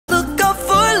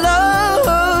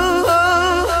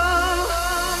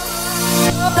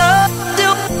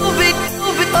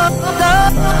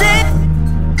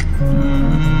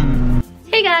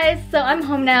guys, so I'm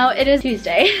home now. It is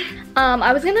Tuesday.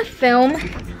 I was gonna film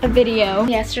a video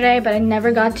yesterday, but I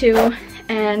never got to,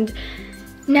 and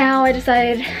now I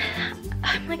decided,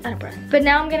 I'm like out of breath. But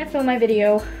now I'm gonna film my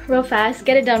video real fast,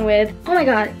 get it done with. Oh my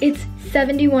god, it's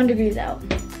 71 degrees out.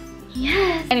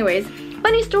 Yes. Anyways,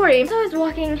 funny story. So I was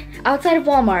walking outside of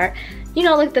Walmart, you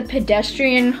know, like the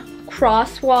pedestrian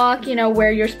crosswalk, you know,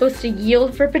 where you're supposed to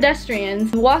yield for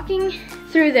pedestrians. Walking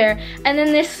through there, and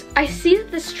then I see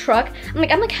that this truck,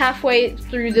 I'm like halfway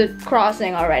through the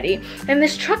crossing already, and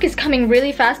this truck is coming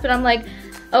really fast, but I'm like,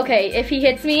 okay, if he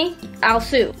hits me, I'll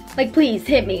sue. Like, please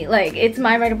hit me, like, it's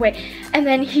my right of way. And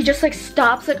then he just like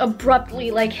stops like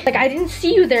abruptly, like I didn't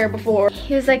see you there before.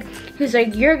 He was like,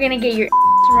 you're gonna get your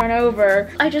run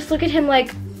over. I just look at him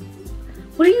like,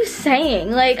 what are you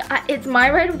saying? Like, it's my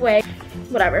right of way.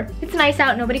 Whatever. It's nice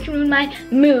out, nobody can ruin my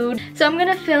mood. So I'm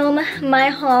gonna film my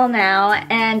haul now,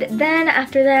 and then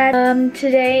after that,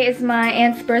 today is my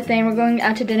aunt's birthday and we're going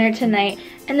out to dinner tonight,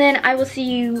 and then I will see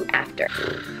you after.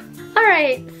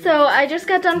 Alright, so I just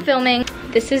got done filming.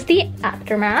 This is the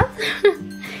aftermath.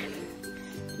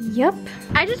 Yep.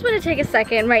 I just want to take a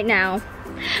second right now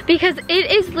because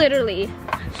it is literally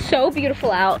so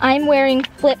beautiful out. I'm wearing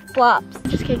flip-flops.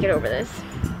 Just can't get over this.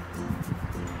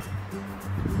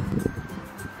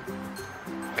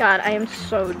 God, I am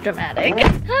so dramatic.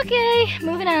 Okay,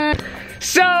 moving on.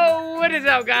 So what is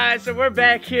up, guys? So we're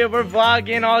back here. We're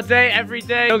vlogging all day, every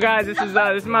day. So guys, this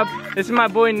is my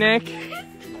boy Nick.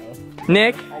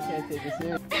 Nick. I can't take this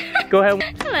in. Go ahead.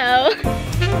 Hello.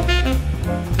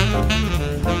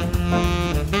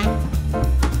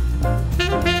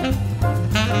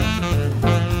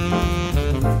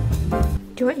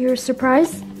 Do you want your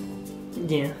surprise?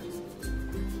 Yeah.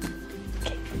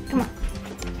 Okay, come on.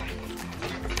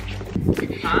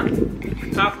 Huh?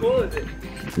 How cool is it?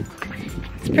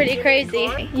 It's pretty crazy.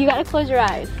 You gotta close your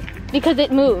eyes because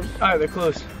it moves. Alright, they're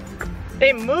closed.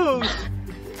 It moves?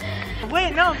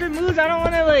 Wait, no, if it moves, I don't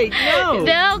wanna no.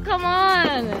 No, come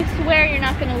on. You swear you're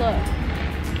not gonna look.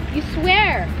 You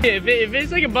swear. If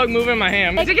it's like a bug moving in my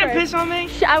hand, is it gonna piss on me?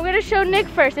 I'm gonna show Nick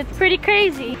first. It's pretty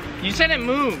crazy. You said it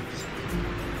moves.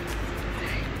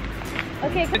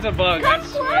 Okay, it's a bug, come I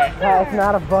swear. No, it's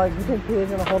not a bug. You think he's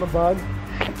gonna hold a bug?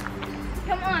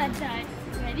 Come on, Dad.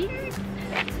 Ready?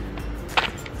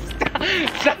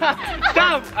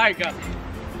 Stop! Alright, go.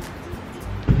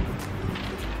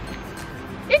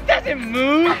 It doesn't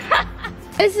move!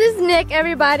 This is Nick,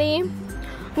 everybody.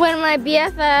 One of my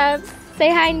BFFs. Say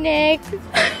hi, Nick.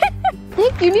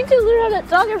 Nick, you need to learn how to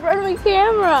talk in front of my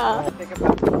camera.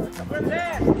 What's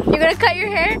that? You're gonna cut your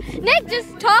hair? Nick,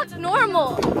 just talk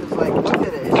normal. It's like, look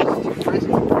at it. It's just too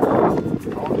frizzy.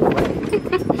 All the way.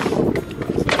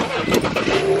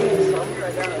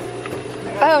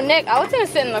 Oh, Nick, I was gonna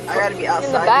sit in the front. I gotta be outside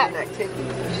in the back. doing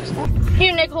activities.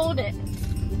 Here, Nick, hold it.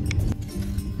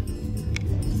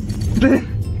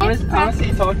 I wanna see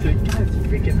you talk to it. God, it's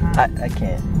freaking hot. I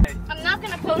can't. I'm not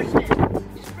gonna post it.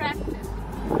 Just practice.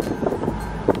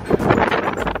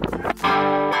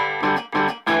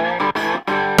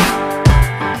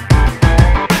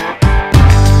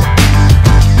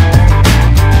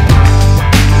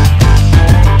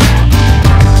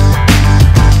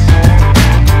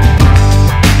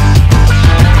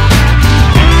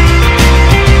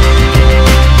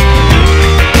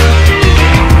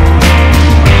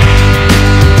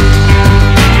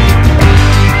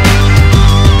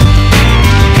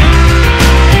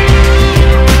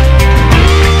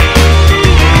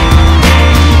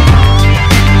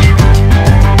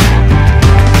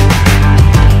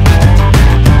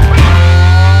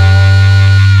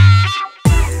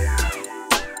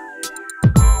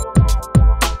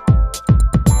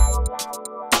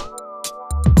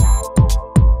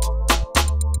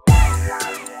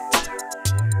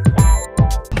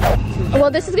 Well,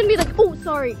 this is gonna be like, oh,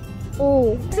 sorry.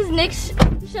 Oh, this is Nick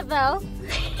CHEVELLE.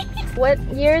 What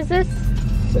year is this?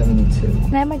 72.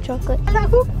 Can I have my chocolate? It's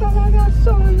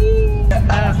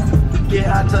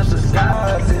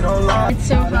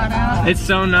so hot out. It's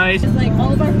so nice. It's like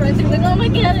all of our friends are like, oh my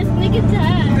god, it's Nick and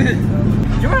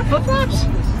Dad. You wear flip-flops?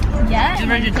 Yeah. Just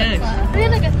wear your tags. We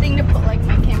had like a thing to put like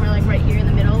my camera like right here in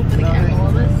the middle for the camera, all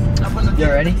of us. You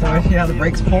ready? Can I see how the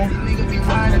brakes pull?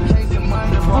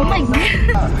 Oh my god.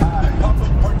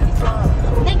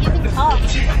 Nick, you can talk.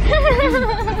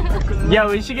 Yeah,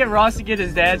 we should get Ross to get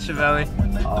his dad CHEVELLE.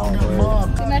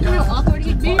 Oh, Imagine how awkward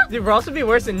he'd be. Dude, Ross would be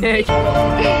worse than Nick. Do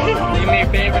you make a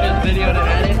favorite of this video to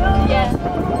edit? Yeah.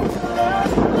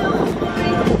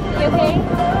 You okay?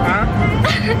 Huh?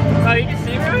 Oh, you can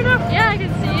see me right now? Yeah, I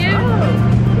can see you.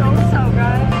 Yo, what's up,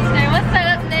 guys? Say what's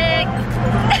up, Nick.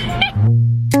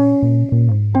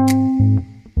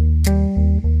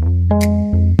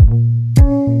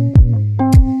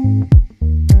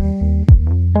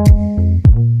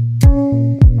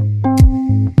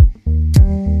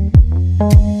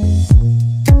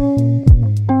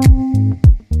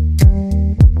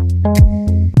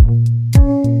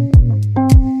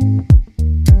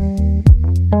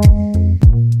 Hey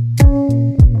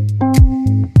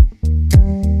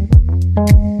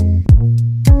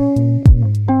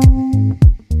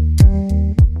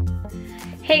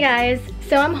guys,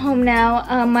 so I'm home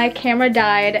now. My camera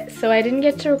died, so I didn't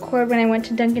get to record when I went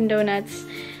to Dunkin' Donuts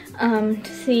to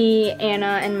see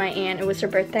Anna and my aunt. It was her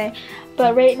birthday.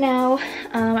 But right now,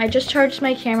 I just charged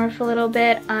my camera for a little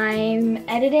bit. I'm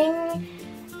editing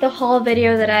the haul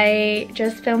video that I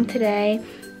just filmed today,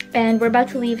 and we're about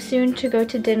to leave soon to go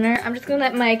to dinner. I'm just gonna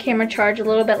let my camera charge a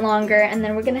little bit longer, and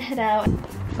then we're gonna head out.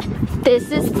 This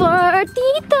is for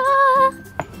Tita!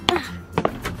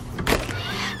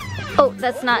 Oh,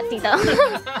 that's not Tita.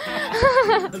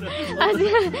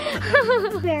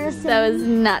 That was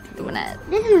not doing it.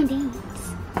 This is my dance.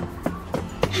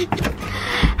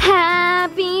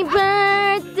 Happy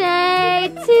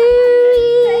birthday to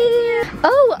you.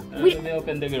 Oh, I didn't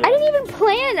even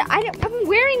plan. I'm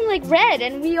wearing like red,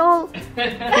 and we all.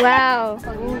 Wow.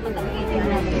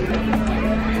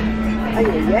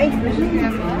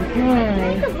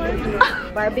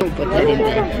 Barbie, put that in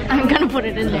there. I'm gonna put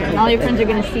it in there, and all your friends are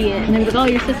gonna see it, and they're like, "Oh,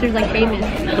 your sister's like famous."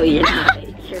 Oh, yeah. Can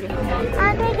I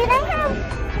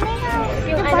have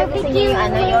the barbecue?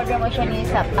 I-order mo siya ni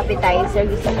sa appetizer.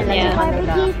 Gusto mo lang yung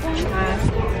barbecue.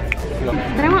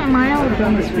 But I want mild.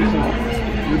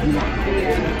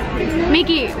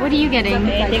 Mickey, what are you getting?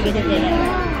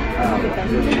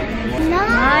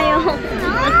 Mild.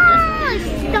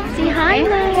 Stop. Say hi.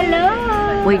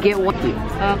 Hello. We get one.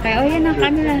 Okay, oh yan ang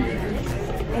camera.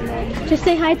 Just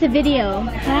say hi to video.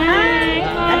 Hi.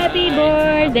 Happy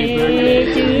birthday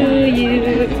to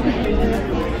you.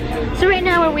 So right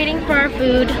now we're waiting for our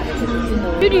food.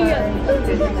 Video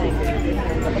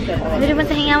wants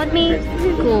to hang out with me?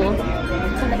 Cool.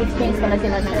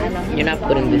 You're not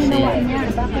putting this in.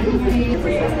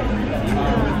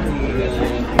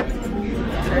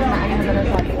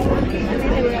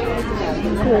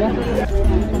 Cool.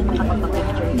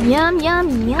 Yum,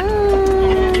 yum,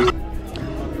 yum.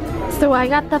 So I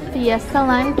got the Fiesta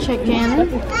Lime Chicken.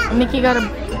 Mickey got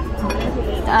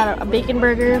a bacon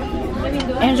burger.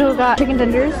 Angela got chicken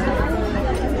tenders.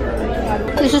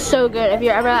 This is so good. If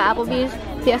you're ever at Applebee's,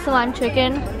 Fiesta Lime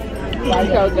Chicken. That's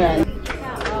so good.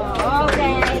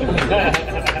 Okay.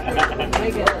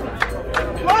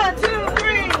 1, 2,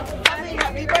 3.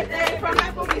 Happy birthday from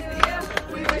Applebee's.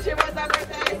 We wish it was our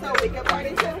birthday so we can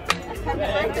party too. Happy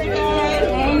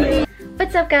birthday.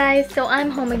 What's up guys? So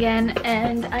I'm home again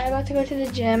and I'm about to go to the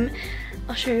gym.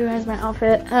 I'll show you guys my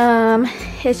outfit.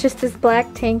 It's just this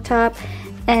black tank top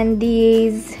and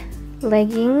these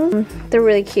leggings. They're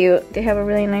really cute. They have a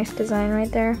really nice design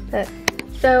right there.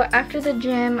 So after the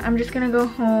gym, I'm just gonna go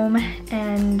home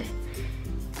and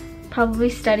probably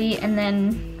study and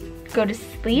then go to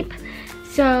sleep.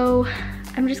 So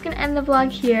I'm just gonna end the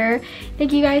vlog here.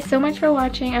 Thank you guys so much for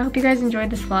watching. I hope you guys enjoyed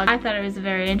this vlog. I thought it was a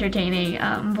very entertaining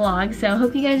vlog, so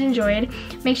hope you guys enjoyed.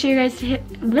 Make sure you guys hit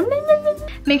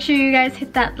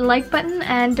that like button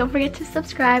and don't forget to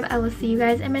subscribe. I will see you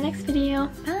guys in my next video.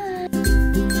 Bye.